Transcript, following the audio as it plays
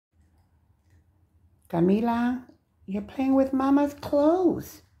Camilla, you're playing with Mama's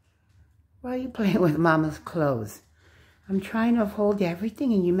clothes. Why are you playing with Mama's clothes? I'm trying to hold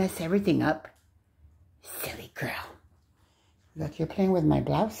everything and you mess everything up. Silly girl. Look, you're playing with my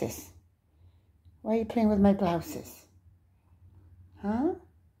blouses. Why are you playing with my blouses? Huh?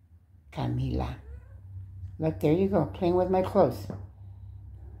 Camilla. Look, there you go, playing with my clothes.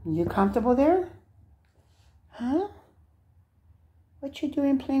 You comfortable there? Huh? What you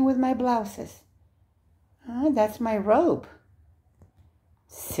doing playing with my blouses? Huh? That's my robe.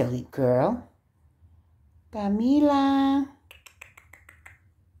 Silly girl. Camilla.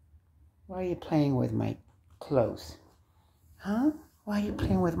 Why are you playing with my clothes? Huh? Why are you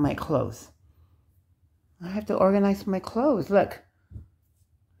playing with my clothes? I have to organize my clothes. Look.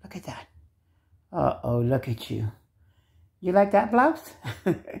 Look at that. Uh-oh, look at you. You like that blouse?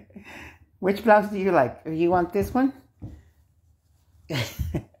 Which blouse do you like? You want this one?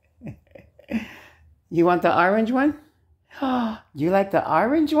 You want the orange one? You like the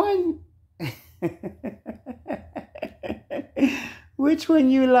orange one? Which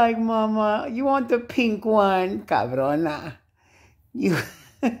one you like, Mama? You want the pink one? Cabrona. You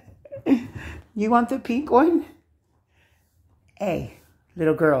want the pink one? Hey,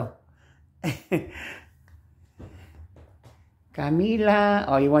 little girl. Camilla.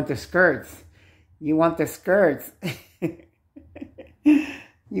 Oh, you want the skirts. You want the skirts.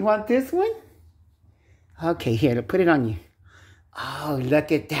 You want this one? Okay, here, to put it on you. Oh,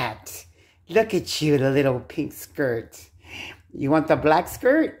 look at that. Look at you, the little pink skirt. You want the black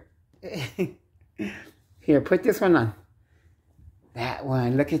skirt? Here, put this one on. That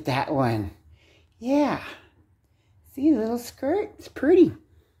one. Look at that one. Yeah. See the little skirt? It's pretty.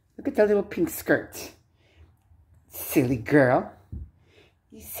 Look at the little pink skirt. Silly girl.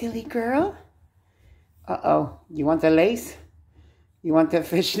 You silly girl. Uh-oh. You want the lace? You want the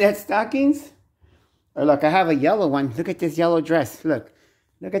fishnet stockings? Or look, I have a yellow one. Look at this yellow dress. Look.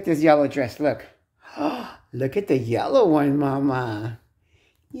 Look at this yellow dress. Look. Look at the yellow one, Mama.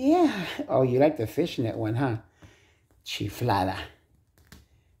 Yeah. Oh, you like the fishnet one, huh? Chiflada.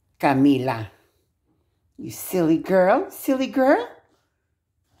 Camilla. You silly girl. Silly girl.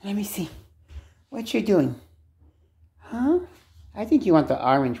 Let me see. What you doing? Huh? I think you want the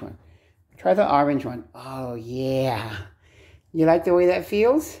orange one. Try the orange one. Oh, yeah. You like the way that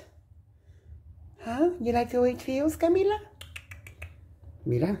feels? Huh? You like the way it feels, Camilla?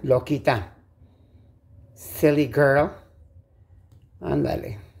 Mira, loquita. Silly girl.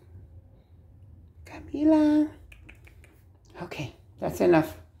 Ándale. Camilla. Okay, that's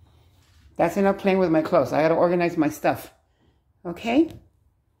enough. That's enough playing with my clothes. I gotta organize my stuff. Okay?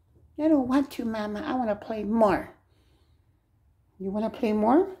 I don't want to, Mama. I want to play more. You want to play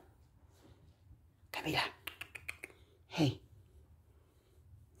more? Camilla. Hey.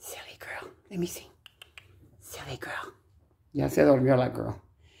 Silly girl. Let me see. Silly girl. Ya se durmió la girl.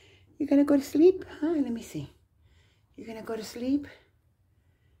 You gonna go to sleep? Huh? Let me see. You gonna go to sleep?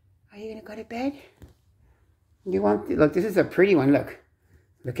 Are you gonna go to bed? You want... Look, this is a pretty one. Look.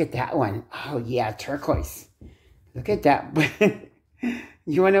 Look at that one. Oh, yeah. Turquoise. Look at that.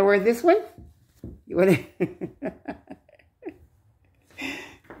 You want to wear this one? You want to...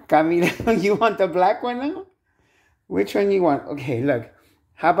 Camila, you want the black one now? Which one you want? Okay, look.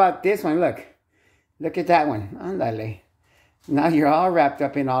 How about this one? Look. Look at that one. Ándale. Now you're all wrapped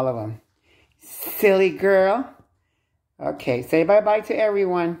up in all of them. Silly girl. Okay, say bye-bye to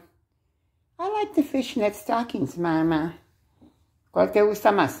everyone. I like the fishnet stockings, Mama. ¿Cuál te gusta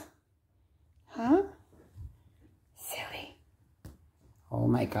más? Huh? Silly. Oh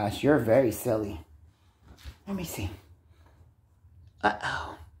my gosh, you're very silly. Let me see.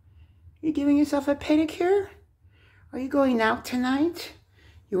 Uh-oh. You giving yourself a pedicure? Are you going out tonight?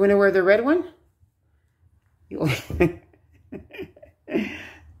 You want to wear the red one? You...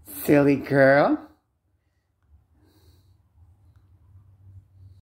 Silly girl.